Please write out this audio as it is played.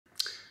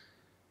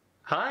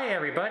Hi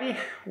everybody.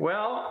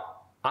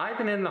 Well, I've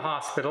been in the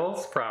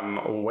hospitals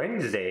from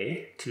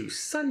Wednesday to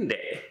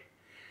Sunday.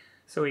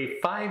 So a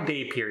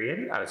 5-day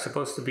period. I was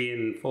supposed to be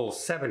in full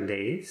 7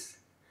 days.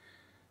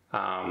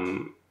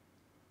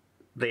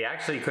 They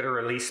actually could have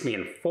released me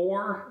in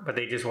 4, but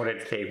they just wanted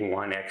to take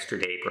 1 extra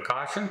day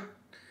precaution.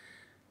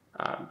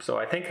 So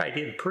I think I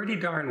did pretty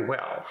darn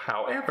well.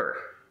 However,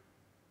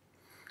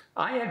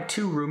 I had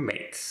 2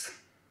 roommates.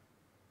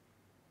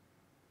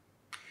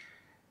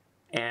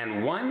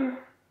 And one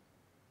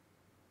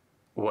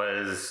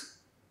was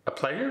a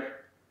pleasure,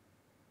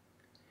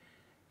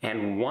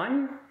 and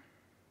one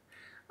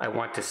I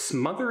want to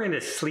smother into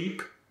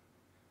sleep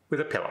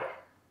with a pillow.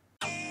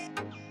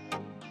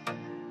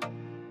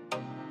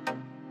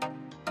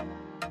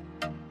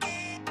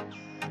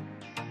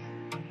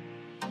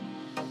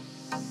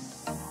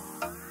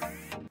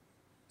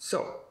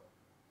 So,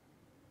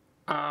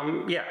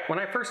 yeah, when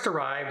I first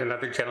arrived,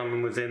 another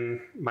gentleman was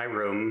in my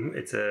room.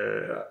 It's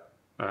a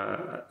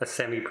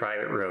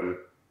semi-private room.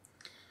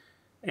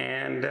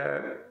 And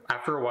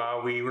after a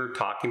while, we were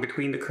talking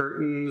between the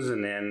curtains,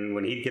 and then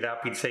when he'd get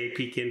up, he'd say,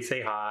 peek in,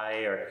 say hi,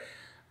 or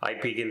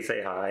I'd peek in,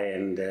 say hi,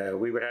 and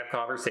we would have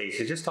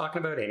conversations, just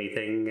talking about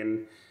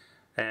anything,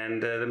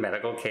 and the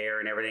medical care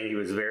and everything. He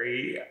was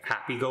very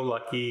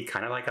happy-go-lucky,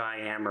 kind of like I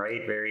am,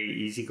 right? Very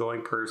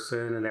easygoing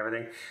person and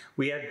everything.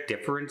 We had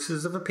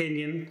differences of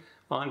opinion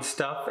on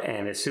stuff,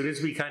 and as soon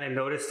as we kind of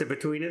noticed it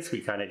between us, we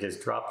kind of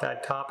just dropped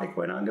that topic,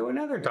 went on to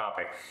another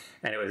topic,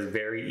 and it was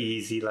very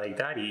easy like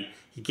that. He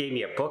gave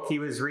me a book he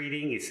was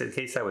reading. He said, in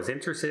case I was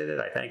interested,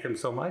 I thanked him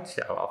so much.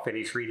 I'll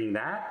finish reading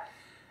that.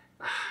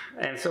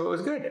 And so it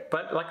was good.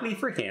 But luckily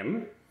for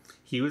him,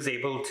 he was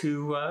able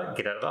to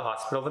get out of the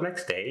hospital the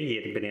next day. He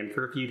had been in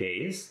for a few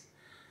days.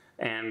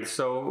 And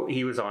so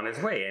he was on his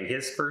way. And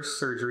his first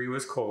surgery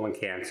was colon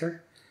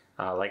cancer,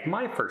 like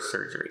my first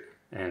surgery.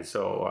 And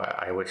so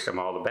I wished him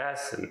all the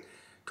best and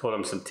told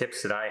him some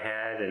tips that I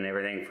had and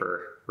everything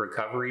for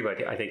recovery.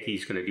 But I think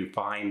he's going to do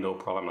fine, no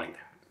problem like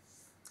that.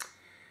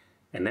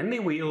 And then they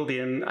wheeled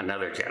in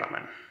another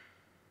gentleman.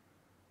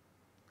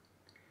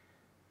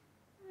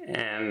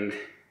 And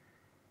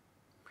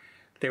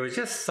there was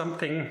just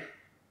something.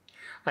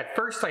 At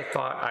first I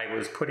thought I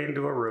was put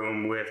into a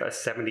room with a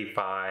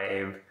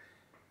 75,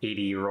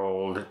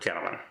 80-year-old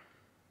gentleman.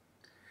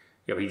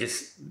 You know, you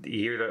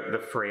hear the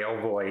frail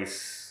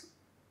voice,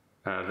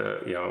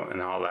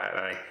 and all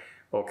that.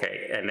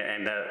 Okay,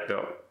 and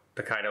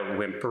the kind of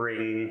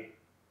whimpering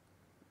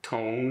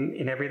tone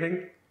and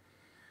everything.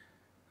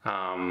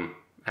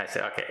 I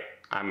said, okay,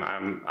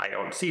 I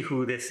don't see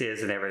who this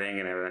is and everything.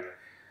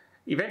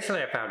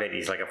 Eventually I found out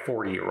he's like a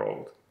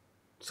 40-year-old.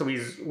 So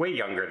he's way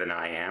younger than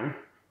I am.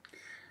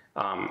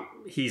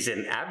 He's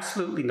in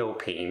absolutely no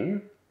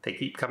pain. They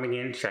keep coming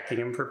in, checking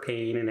him for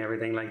pain and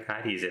everything like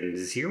that. He's in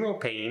 0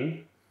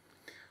 pain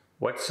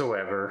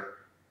whatsoever,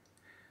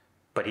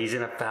 but he's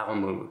in a foul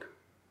mood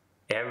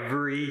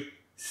every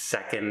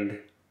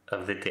second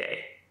of the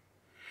day.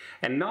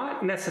 And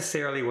not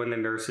necessarily when the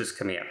nurses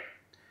come in.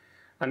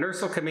 A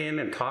nurse will come in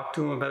and talk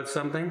to him about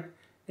something,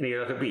 and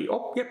he'll be,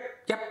 oh, yep,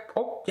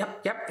 oh,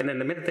 yep. And then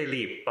the minute they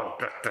leave, oh,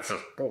 this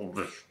is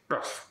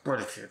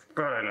what is it?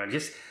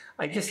 And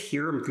I just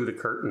hear him through the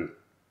curtain,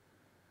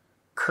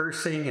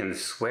 cursing and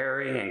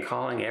swearing and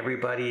calling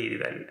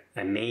everybody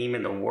a name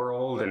in the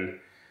world, and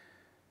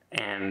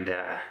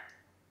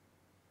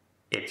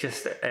it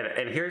just,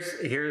 and here's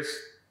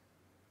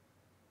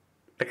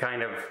the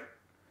kind of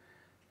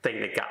thing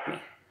that got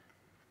me.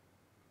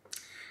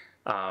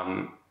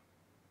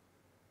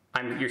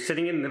 You're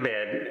sitting in the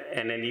bed,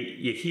 and then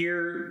you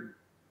hear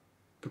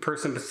the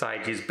person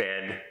beside you's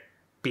bed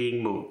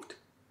being moved.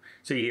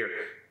 So you hear,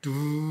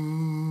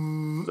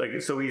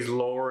 like, so he's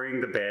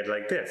lowering the bed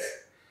like this.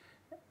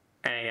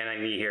 And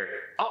then you hear,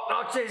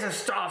 oh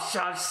Jesus,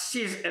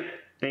 jeez. And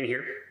then you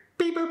hear,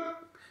 beep, boop.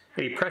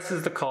 And he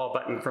presses the call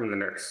button from the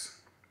nurse.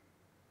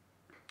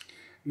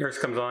 Nurse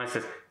comes on and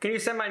says, can you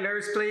send my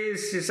nurse,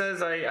 please? She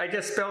says, I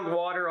just spilled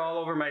water all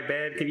over my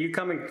bed. Can you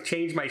come and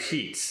change my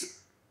sheets?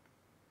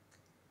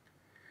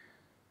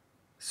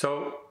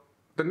 So,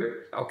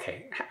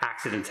 okay,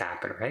 accidents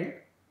happen,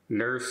 right?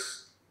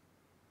 Nurse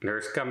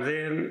comes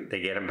in,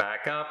 they get him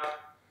back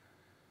up.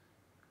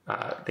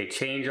 They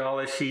change all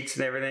his sheets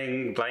and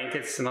everything,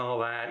 blankets and all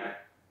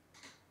that.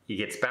 He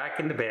gets back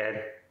into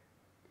bed.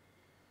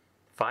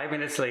 5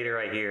 minutes later,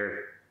 I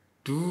hear,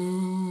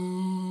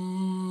 oh,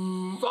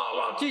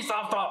 geez,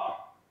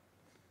 stop.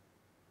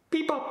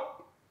 Beep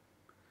up.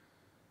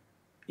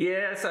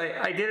 Yes,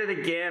 I did it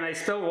again. I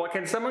spilled water.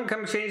 Can someone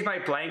come change my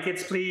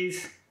blankets,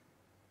 please?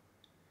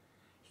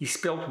 He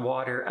spilled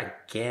water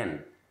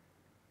again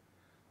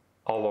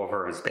all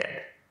over his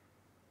bed.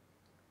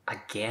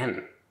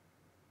 Again.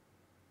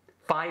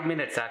 5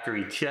 minutes after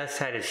he just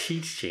had his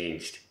sheets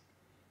changed.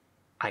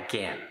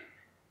 Again.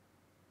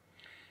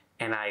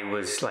 And I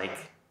was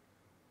like,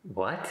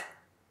 what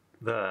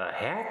the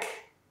heck?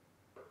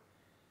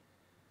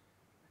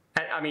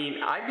 I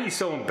mean, I'd be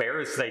so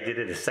embarrassed that I did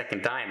it a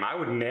second time. I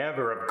would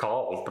never have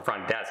called the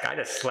front desk. I'd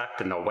have slept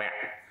in the wet.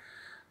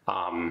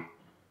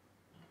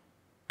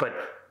 But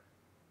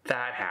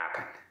that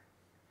happened.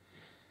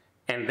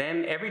 And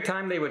then every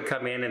time they would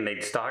come in and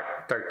they'd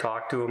start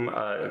talk to him,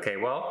 okay,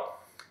 well,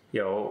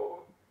 you know,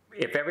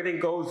 if everything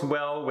goes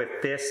well with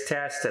this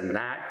test and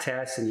that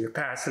test and you're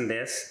passing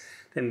this,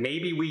 then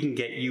maybe we can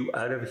get you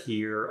out of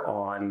here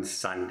on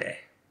Sunday.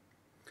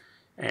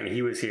 And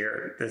he was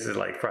here, this is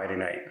like Friday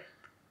night.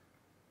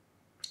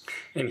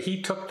 And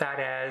he took that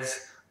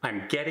as,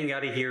 I'm getting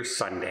out of here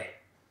Sunday.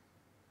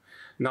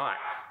 Not,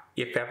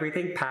 if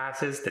everything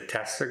passes, the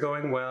tests are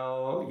going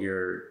well,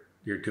 you're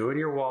doing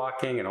your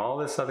walking and all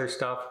this other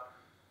stuff,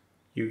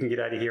 you can get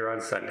out of here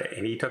on Sunday.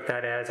 And he took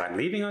that as, I'm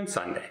leaving on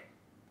Sunday.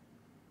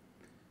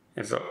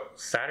 And so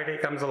Saturday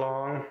comes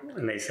along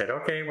and they said,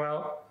 okay,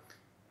 well,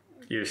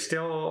 you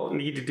still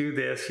need to do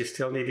this, you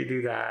still need to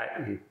do that.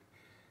 And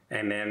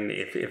then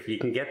if you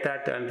can get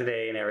that done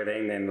today and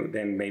everything,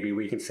 then maybe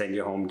we can send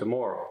you home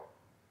tomorrow.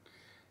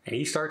 And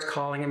he starts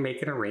calling and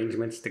making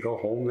arrangements to go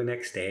home the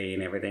next day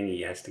and everything.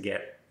 He has to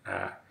get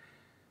an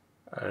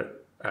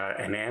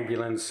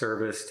ambulance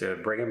service to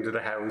bring him to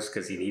the house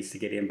because he needs to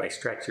get in by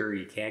stretcher.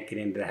 He can't get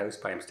into the house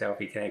by himself.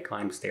 He can't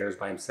climb stairs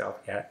by himself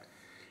yet.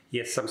 He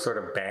has some sort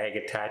of bag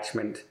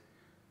attachment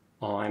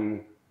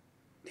on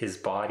his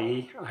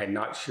body. I'm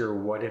not sure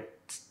what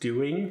it's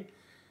doing,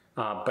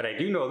 but I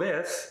do know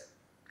this.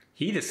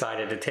 He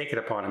decided to take it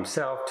upon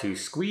himself to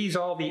squeeze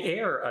all the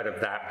air out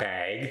of that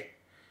bag,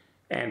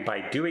 and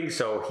by doing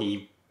so,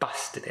 he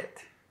busted it.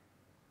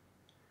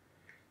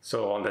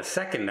 So on the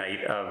second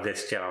night of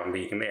this gentleman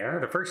being there,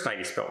 the first night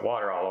he spilled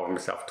water all over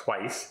himself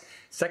twice.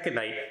 Second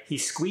night,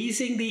 he's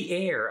squeezing the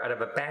air out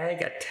of a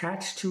bag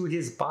attached to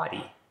his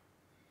body.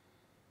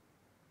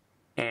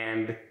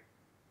 And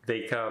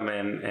they come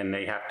in and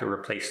they have to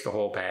replace the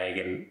whole bag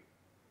and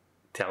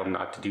tell him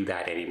not to do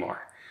that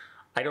anymore.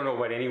 I don't know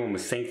what anyone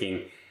was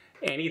thinking.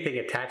 Anything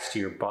attached to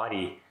your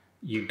body,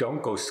 you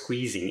don't go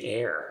squeezing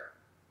air.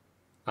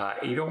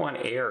 You don't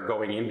want air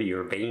going into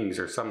your veins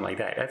or something like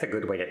that. That's a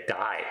good way to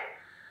die.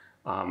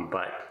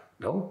 But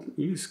no,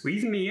 you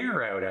squeezing the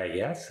air out, I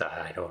guess.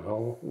 I don't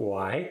know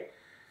why.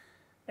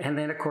 And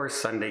then, of course,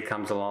 Sunday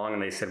comes along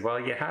and they said, well,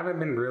 you haven't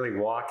been really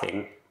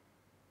walking.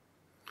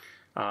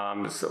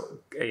 So,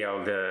 you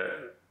know,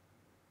 the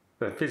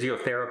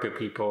physiotherapy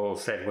people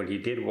said when you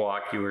did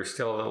walk, you were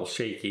still a little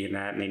shaky and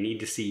that, and they need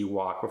to see you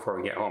walk before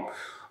we get home.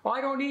 Oh, I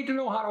don't need to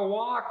know how to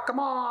walk. Come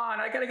on,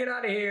 I gotta get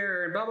out of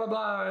here, and blah, blah,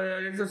 blah.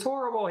 It's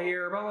horrible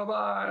here, blah, blah,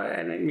 blah.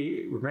 And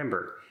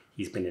remember,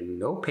 he's been in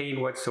no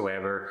pain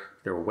whatsoever.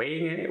 They're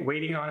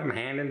waiting on him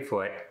hand and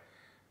foot.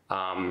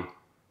 And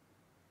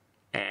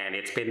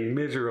it's been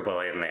miserable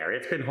in there.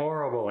 It's been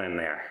horrible in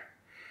there.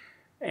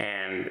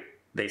 And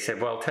they said,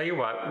 well, tell you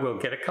what, we'll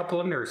get a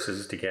couple of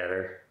nurses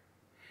together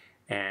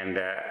and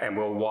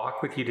we'll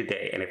walk with you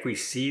today. And if we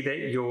see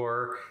that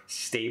you're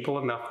stable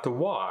enough to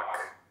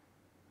walk,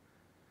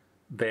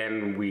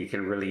 then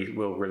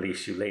we'll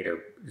release you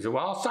later. So,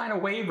 well, I'll sign a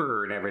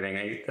waiver and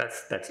everything.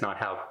 That's not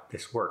how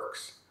this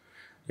works.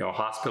 You know,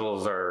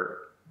 hospitals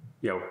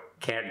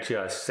can't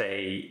just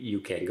say you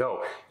can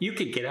go. You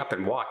can get up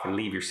and walk and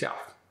leave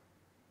yourself.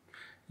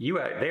 They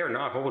are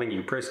not holding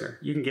you prisoner.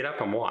 You can get up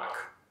and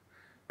walk.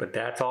 But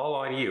that's all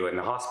on you, and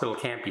the hospital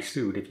can't be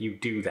sued if you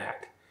do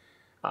that.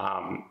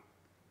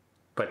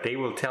 But they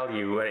will tell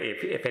you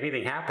if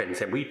anything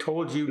happens and we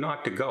told you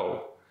not to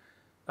go,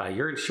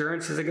 your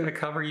insurance isn't going to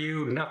cover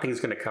you, nothing's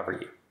going to cover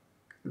you.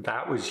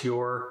 That was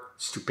your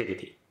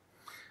stupidity.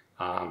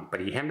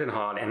 But he hemmed and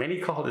hawed, and then he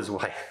called his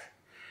wife.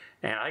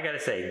 And I got to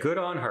say, good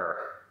on her.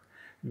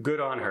 Good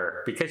on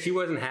her, because she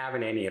wasn't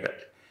having any of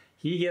it.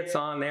 He gets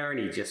on there and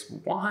he's just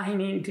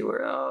whining to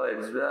her. Oh,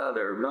 it's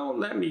brother, don't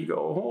let me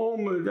go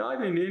home. I've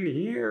been in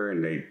here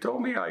and they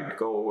told me I'd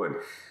go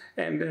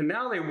and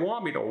now they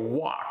want me to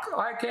walk.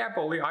 I can't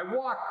believe I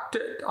walked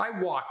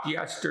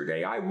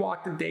yesterday. I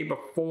walked the day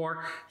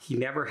before. He's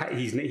never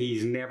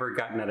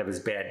gotten out of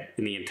his bed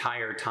in the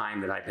entire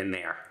time that I've been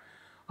there.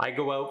 I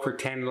go out for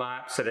 10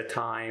 laps at a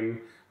time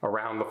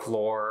around the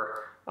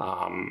floor.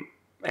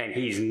 And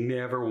he's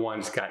never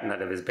once gotten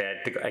out of his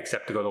bed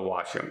except to go to the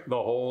washroom the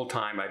whole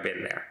time I've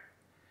been there.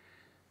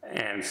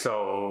 And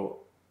so,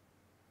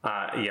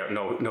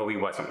 no, he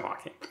wasn't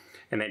walking.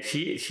 And then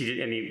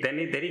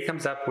then he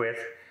comes up with,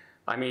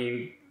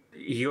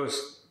 he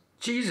goes,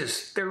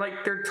 Jesus,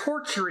 they're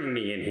torturing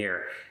me in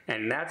here.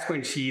 And that's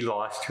when she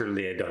lost her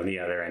lid on the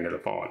other end of the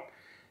phone.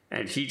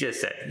 And she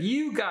just said,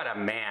 you gotta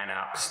man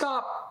up.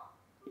 Stop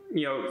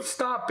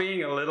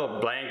being a little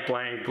blank,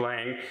 blank,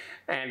 blank,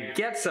 and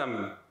get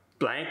some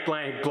blank,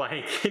 blank,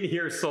 blank in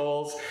your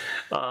souls.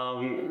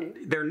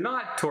 They're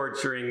not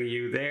torturing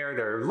you there.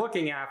 They're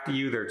looking after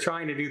you. They're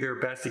trying to do their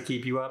best to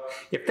keep you up.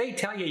 If they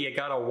tell you you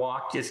gotta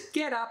walk, just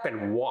get up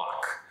and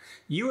walk.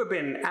 You have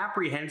been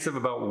apprehensive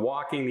about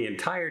walking the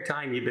entire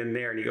time you've been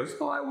there. And he goes,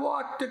 oh, I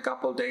walked a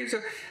couple days.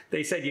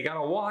 They said you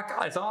gotta walk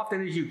as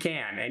often as you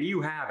can, and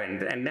you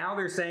haven't. And now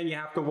they're saying you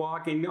have to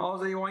walk, and all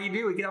they want you to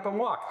do is get up and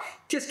walk.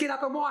 Just get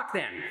up and walk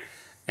then.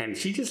 And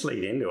she just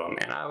laid into him,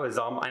 and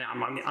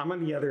I'm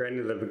on the other end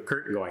of the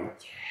curtain going,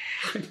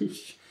 yeah.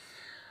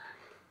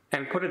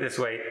 And put it this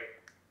way,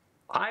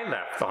 I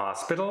left the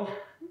hospital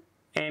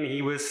and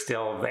he was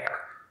still there.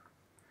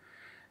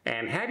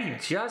 And had he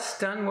just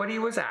done what he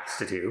was asked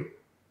to do,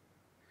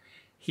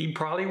 he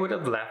probably would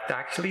have left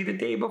actually the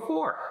day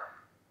before.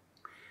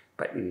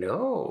 But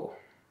no,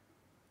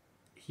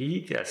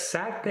 he just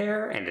sat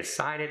there and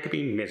decided to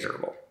be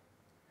miserable.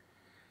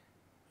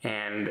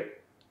 And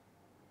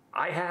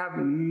I have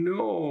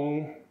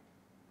no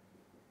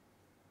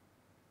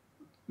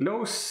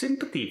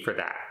sympathy for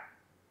that.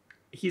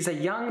 He's a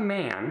young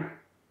man,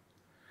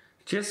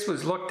 just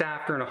was looked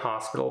after in a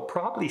hospital,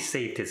 probably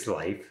saved his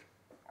life,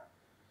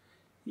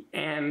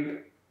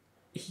 and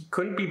he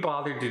couldn't be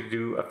bothered to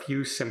do a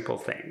few simple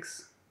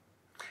things.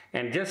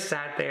 And just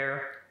sat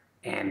there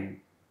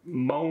and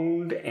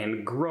moaned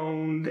and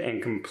groaned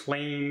and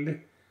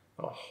complained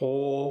the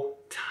whole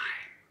time.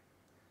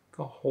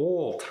 The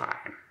whole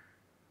time.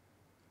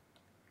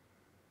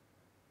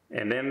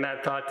 And then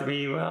that thought to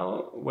me,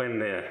 well, when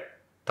the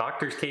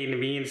doctors came to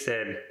me and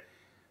said,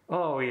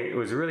 "Oh, it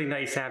was really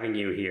nice having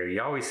you here.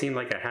 You always seem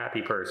like a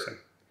happy person."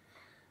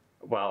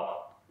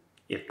 Well,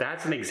 if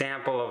that's an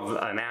example of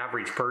an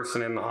average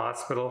person in the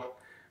hospital,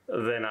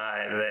 then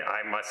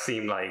I must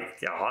seem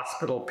like a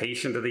hospital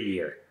patient of the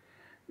year,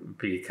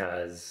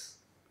 because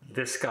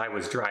this guy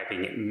was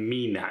driving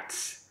me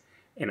nuts.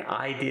 And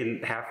I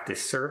didn't have to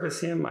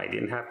service him. I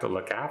didn't have to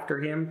look after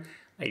him.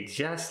 I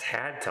just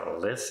had to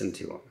listen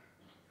to him.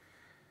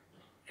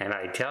 And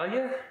I tell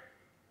you,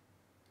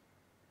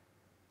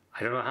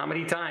 I don't know how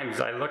many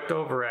times I looked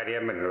over at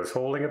him and he was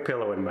holding a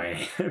pillow in my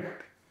hand.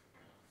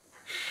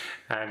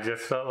 I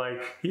just felt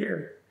like,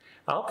 here,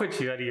 I'll put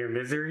you out of your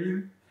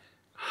misery.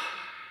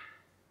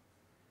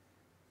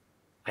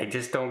 I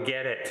just don't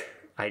get it.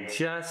 I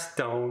just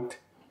don't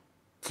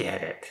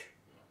get it.